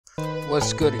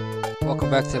What's good?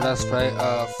 Welcome back to Let's Play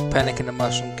of Panic in the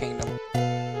Mushroom Kingdom.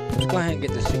 Let's go ahead and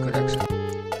get the secret exit.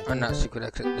 Or not secret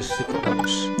exit, the secret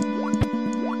notes.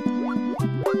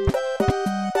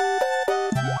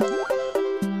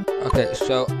 Okay,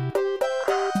 so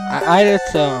I did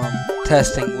some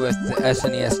testing with the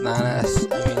SNES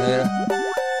 9S emulator.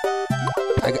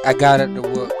 I got it to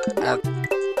work, I'm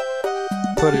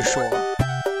pretty sure.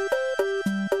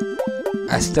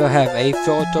 I still have a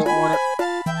filter on it,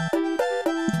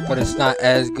 but it's not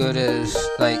as good as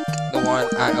like the one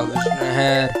I originally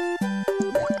had.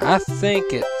 I think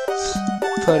it's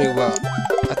pretty well.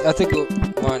 I think it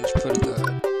runs pretty good.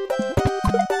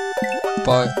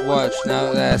 But watch,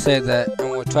 now that I said that,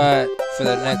 and we'll try it for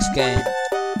the next game.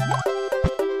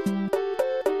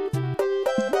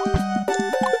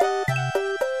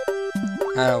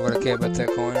 I don't really care about that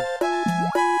coin.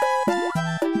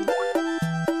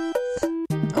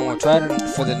 I'm gonna try it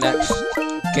for the next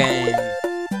game,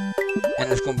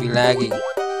 and it's gonna be laggy.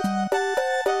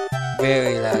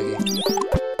 Very laggy.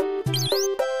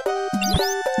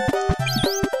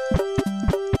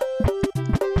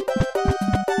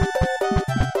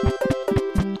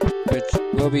 Which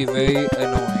will be very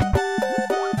annoying.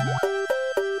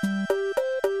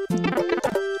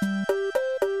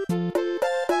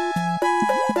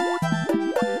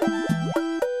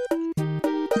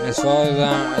 As far as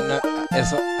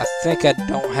I think I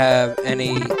don't have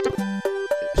any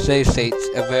save states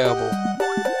available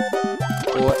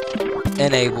or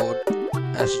enabled,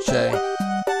 I should say.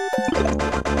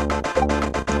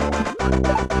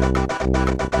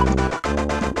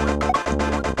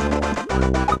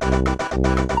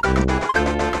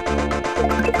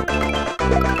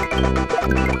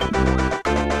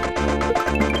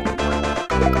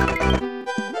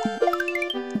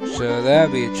 So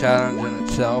that'd be a challenge in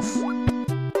itself.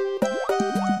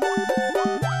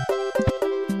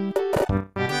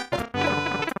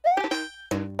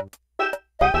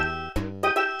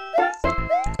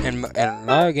 And a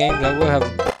lot of games I will have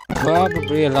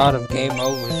probably a lot of game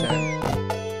overs in.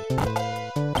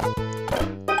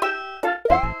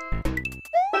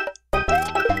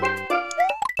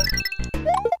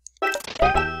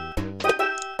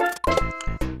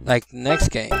 Like the next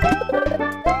game.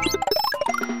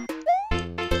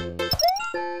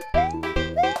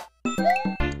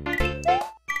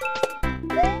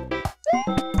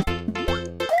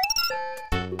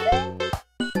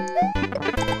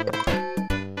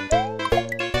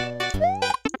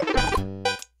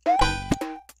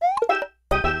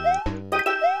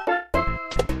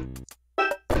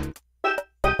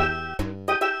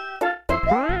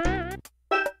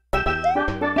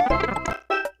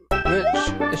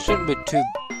 It shouldn't be too,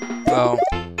 well,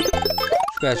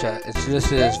 scratch that, it's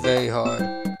listed as very hard.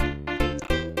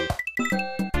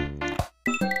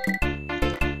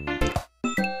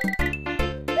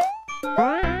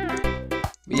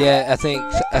 Yeah, I think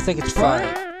it's fun.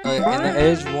 And there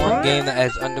is one game that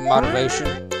is under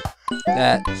moderation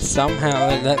that somehow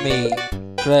it let me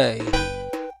play.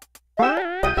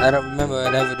 I don't remember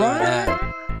it ever doing that.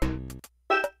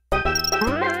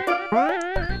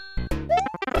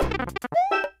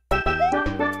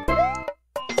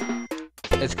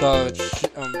 It's called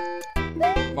Super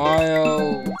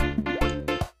Mario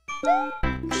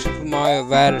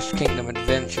Radish Kingdom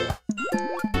Adventure.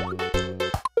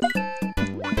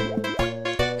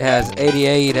 It has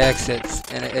 88 exits,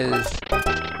 and it is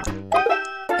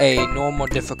a normal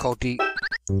difficulty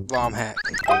ROM hack.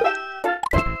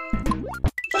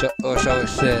 So it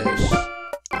says.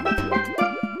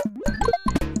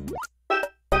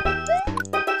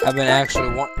 I've been actually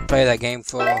wanting to play that game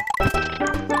for.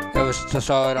 It was to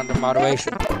saw it under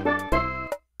moderation.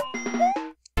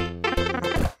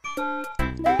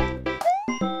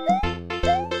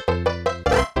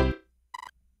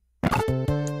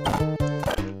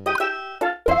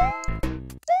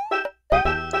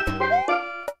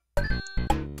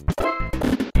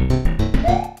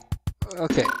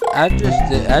 Okay, I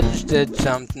just did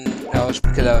something else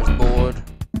because I was bored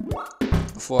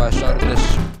before I started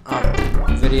this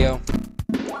video.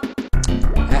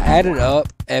 I added up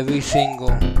every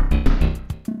single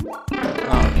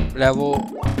level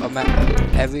amount,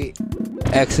 every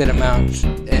exit amounts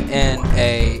in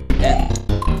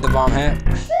the ROM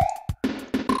hacks,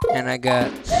 and I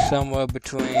got somewhere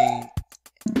between.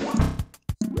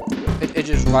 It's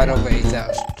just right over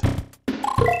 8,000.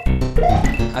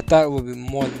 I thought it would be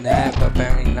more than that, but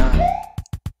apparently not.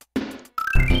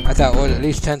 I thought it was at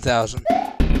least 10,000.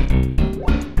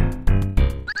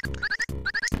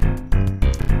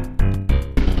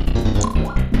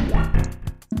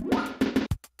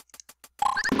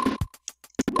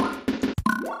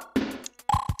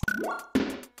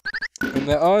 And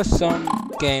there are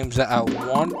some games that I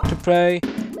want to play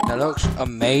that looks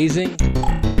amazing,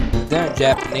 but they're in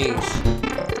Japanese.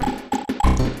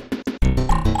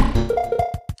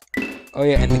 Oh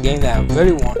yeah, and the game that I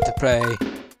really want to play,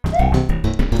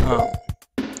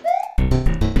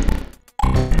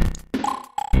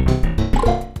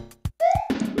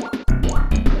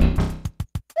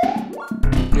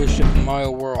 New Super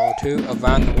Mario World 2,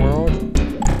 Around the World.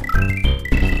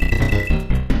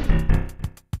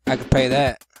 I could play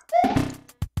that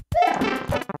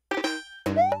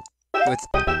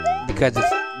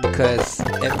because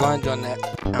it runs on the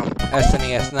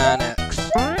SNES 9X.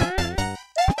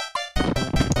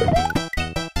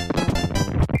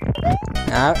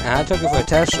 And I took it for a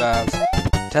test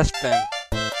spin,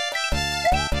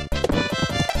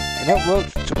 and it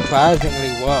worked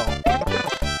surprisingly well.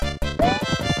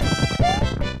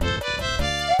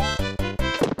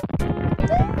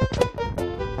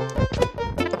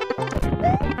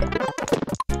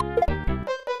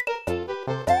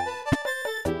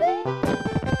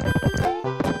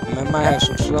 It might have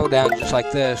some slowdowns just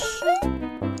like this.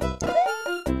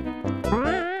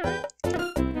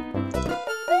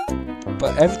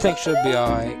 But everything should be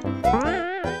alright.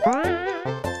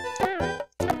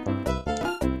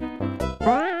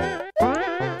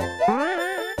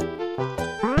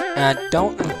 And I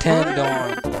don't intend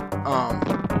on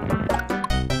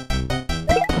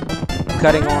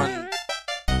cutting on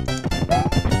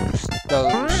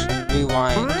those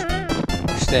rewind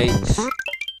states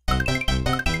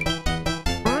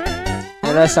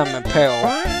unless I'm in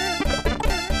peril.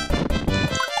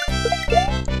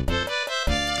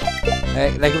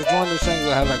 Like if it's one of those things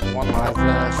where I have like one life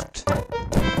left,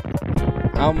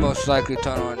 I'll most likely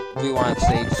turn on rewind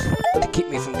states to keep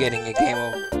me from getting a game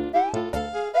over.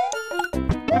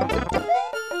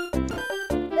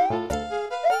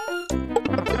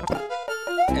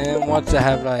 And then once I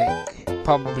have like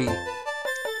probably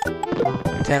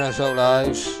 10 or so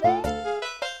lives,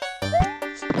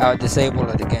 I'll disable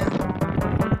it again.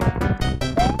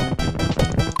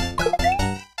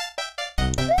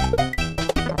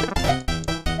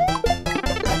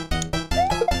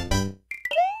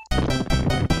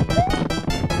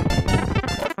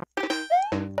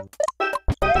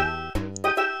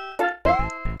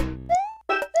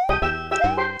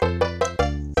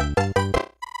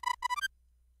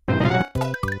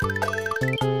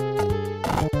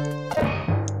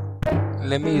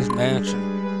 Lemmy's Mansion.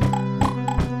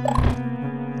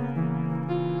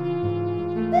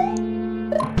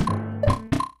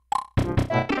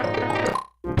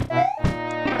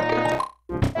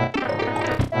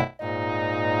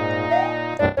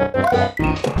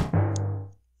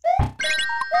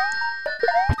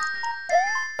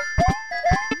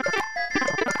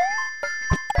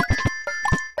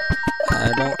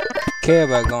 I don't care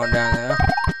about going down there.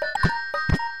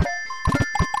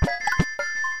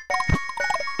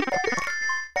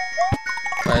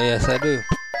 Yes, I do.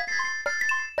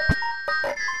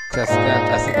 Cause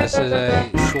I think this is a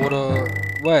shorter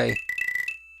way.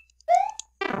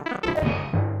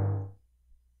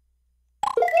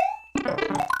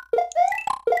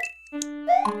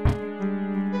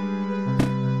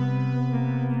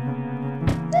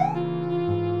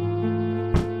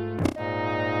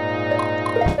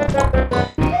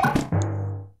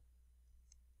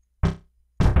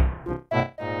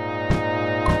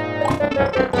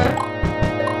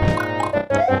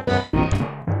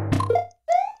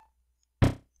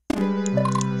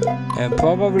 And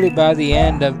probably by the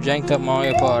end of Janked Up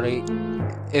Mario Party,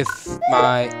 if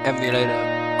my emulator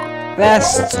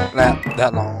lasts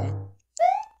that long,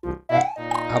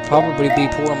 I'll probably be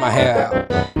pulling my hair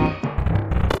out.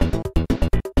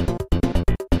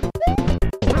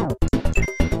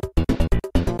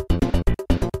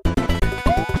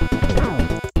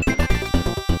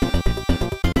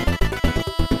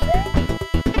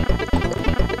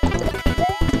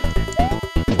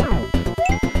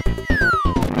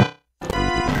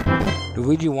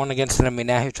 Luigi won against Lemmy.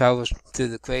 Now he travels through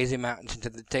the crazy mountains into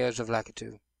the Tales of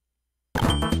Lakitu.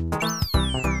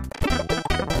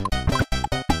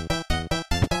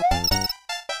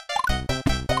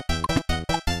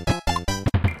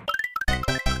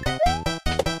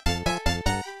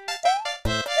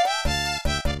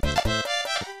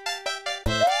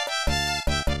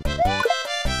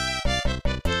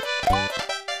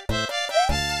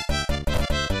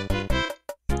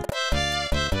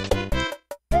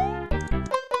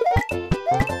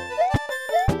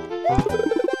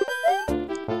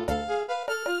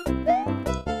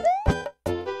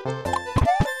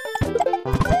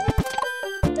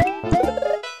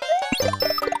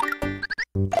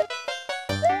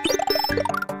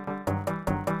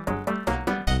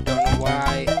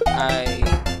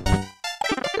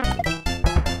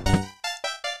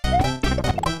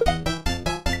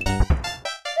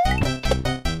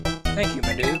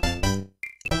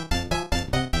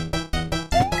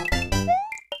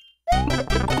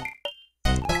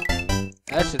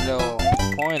 makes it a little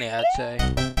pointy, I'd say.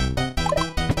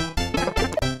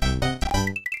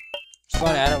 It's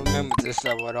funny, I don't remember this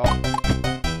level at all.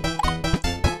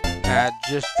 I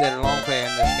just did a long play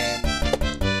in this game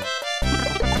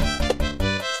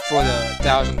for the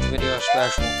 1000th video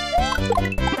special.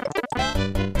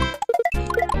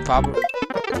 Probably,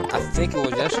 I think it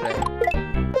was yesterday.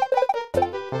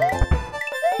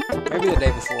 Maybe the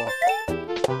day before.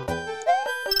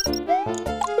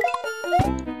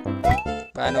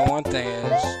 But I know one thing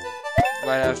is,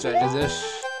 right after I do this,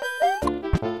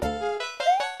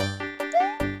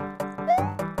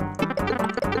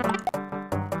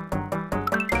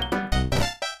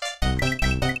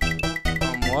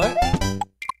 what?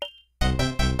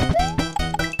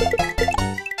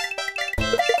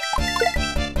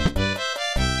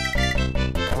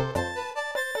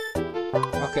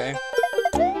 Okay.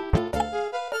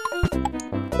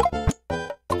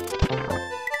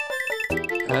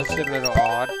 That's a little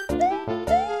odd.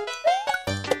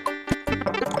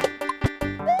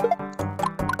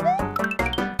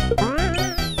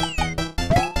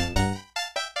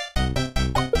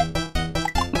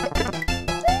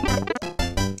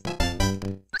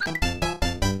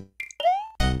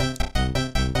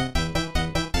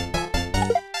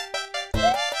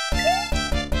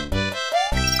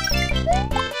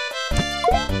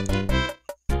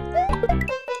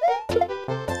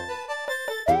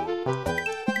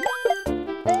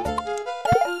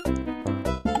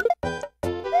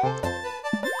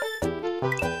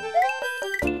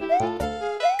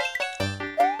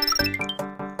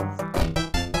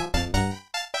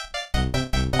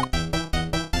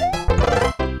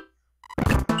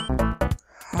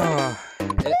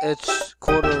 It's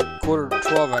quarter to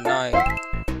 12 at night,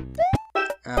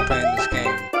 and I'm playing this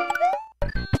game.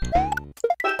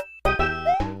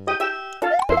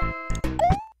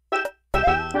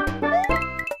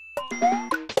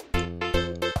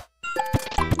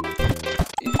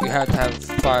 You have to have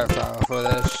firepower for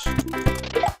this.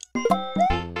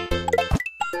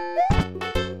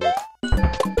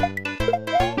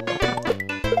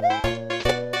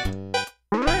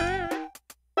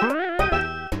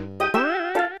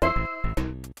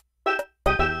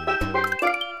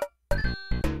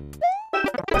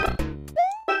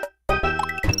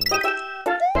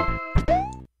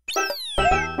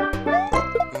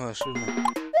 Excuse me.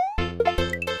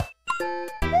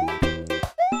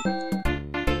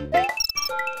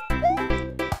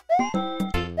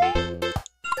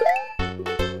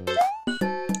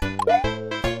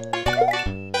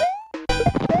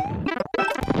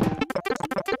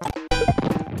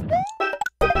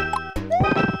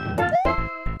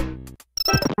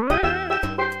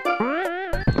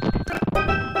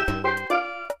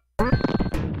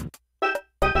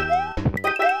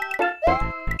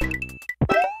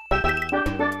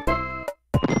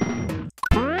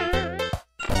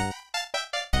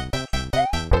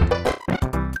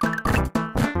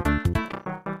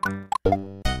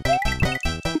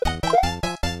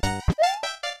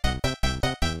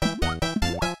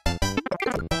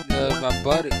 There's my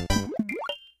buddy.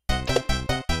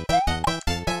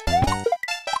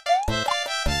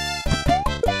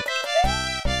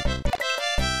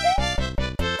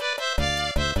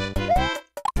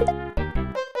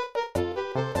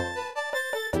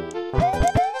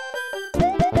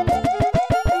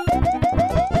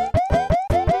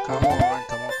 Come on.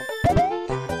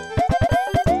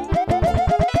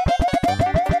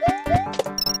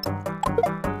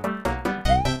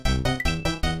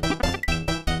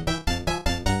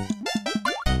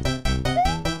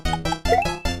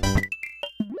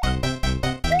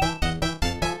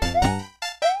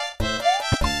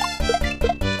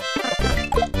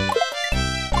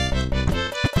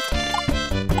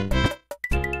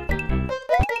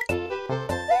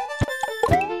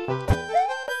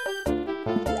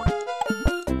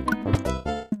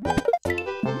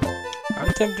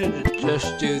 I'm tempted to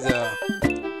just do the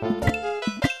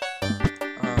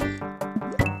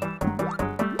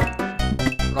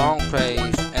long plays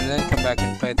and then come back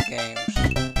and play the games.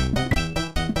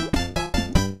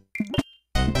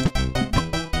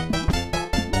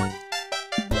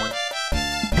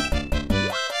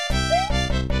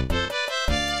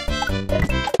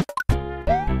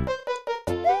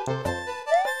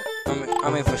 I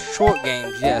mean, for short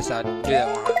games, yes, I'd do that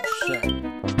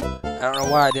 100%. I don't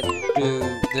know why I didn't do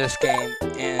this game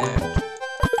and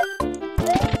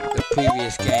the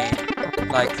previous game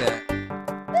like that.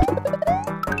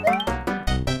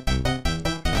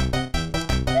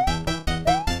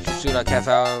 Just do like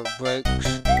half-hour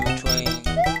breaks in between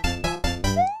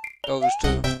those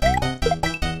two.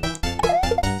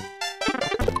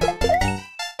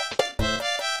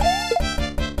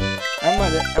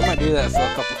 might do that for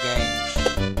a couple games.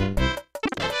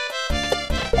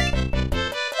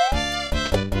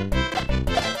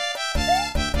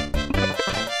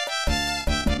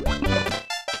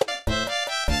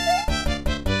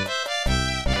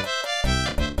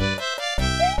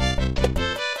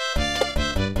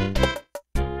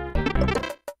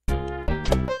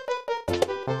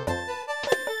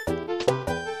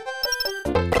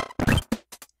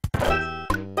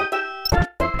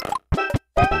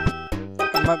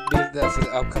 I might do that for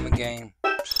the upcoming game.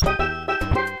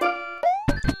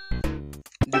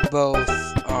 Do both,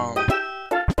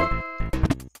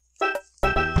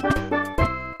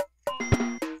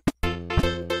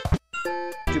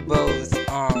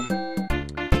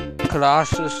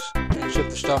 Colossus and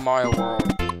Superstar Mario World.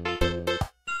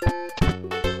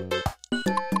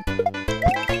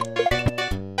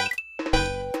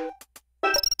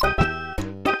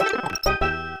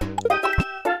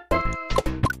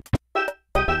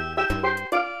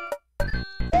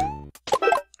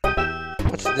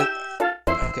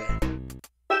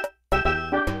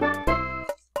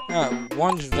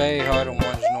 One's very hard and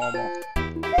one's normal.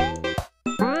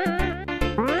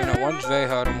 You know, one's very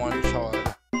hard and one's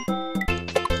hard.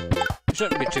 It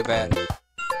shouldn't be too bad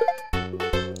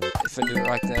if I do it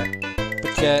like that.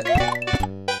 But yet,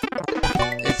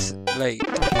 it's late.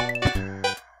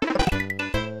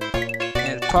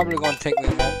 And it's probably going to take me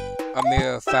a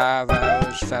mere 5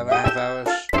 hours, 5.5 hours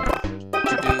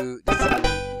to do the full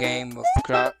game of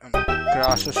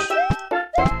Colossus.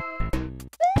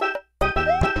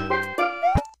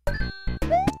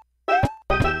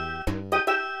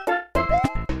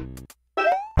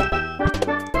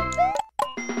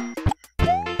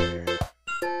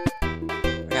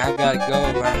 I gotta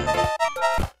go, man.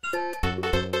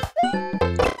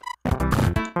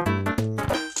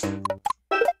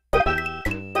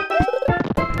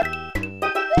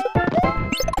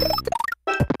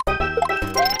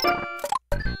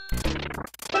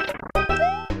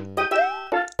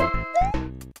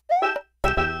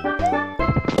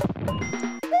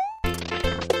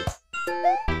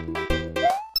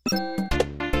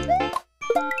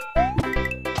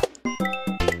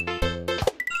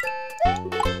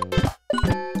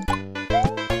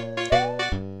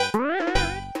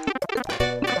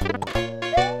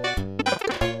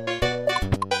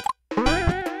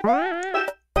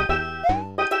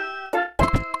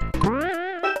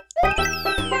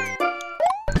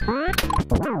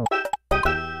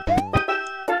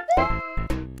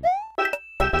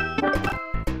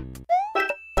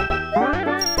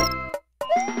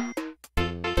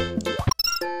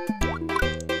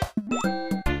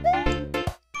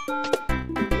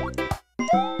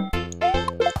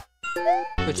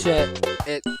 But yet,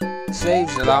 it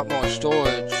saves a lot more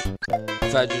storage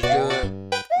if I just do it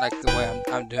like the way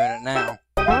I'm doing it now.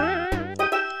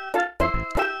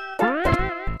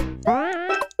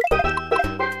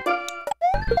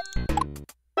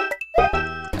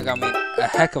 Like, I mean, a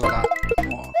heck of a lot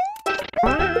more.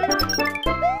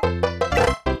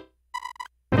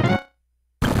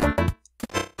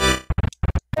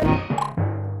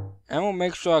 And we'll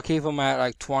make sure I keep them at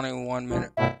like 21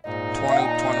 minute videos.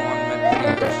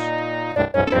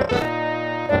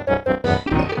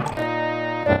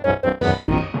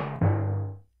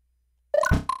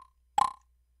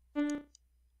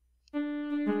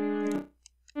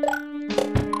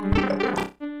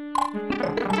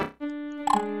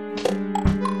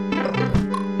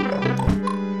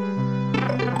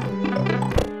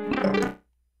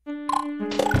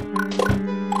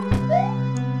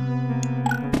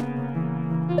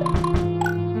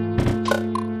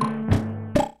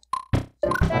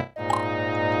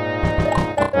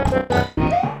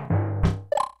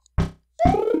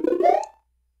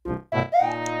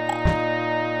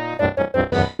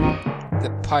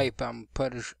 Pipe, I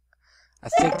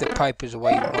think the pipe is the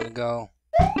way you want to go.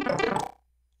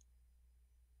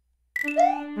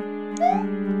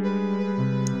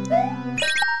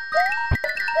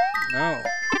 No.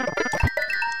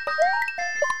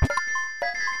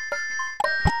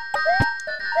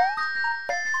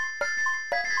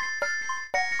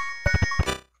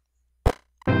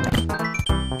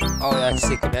 Oh, that's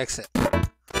secret exit.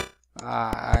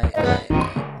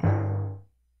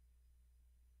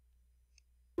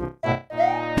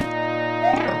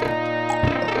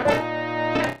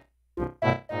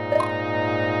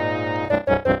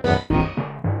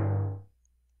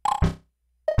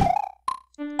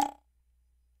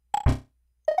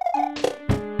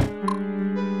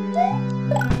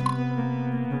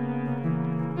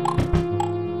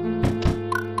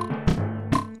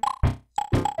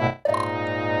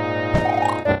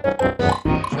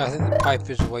 I think the pipe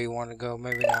is the way you want to go,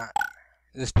 maybe not.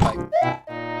 This pipe. No,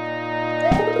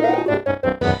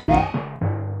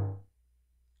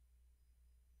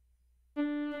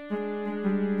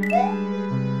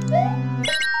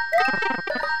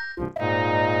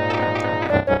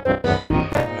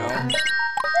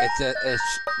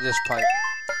 it's this pipe.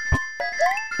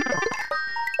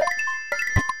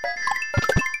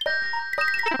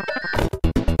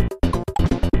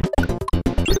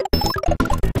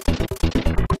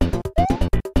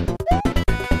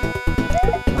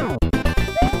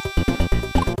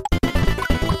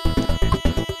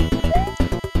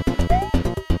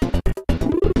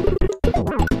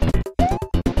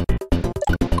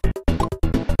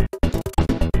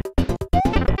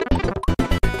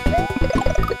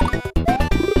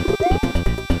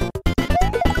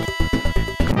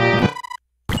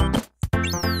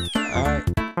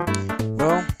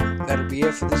 That'll be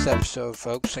it for this episode,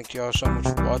 folks. Thank you all so much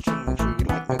for watching. Make sure you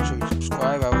like, make sure you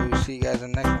subscribe. I will see you guys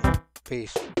in the next one.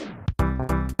 Peace.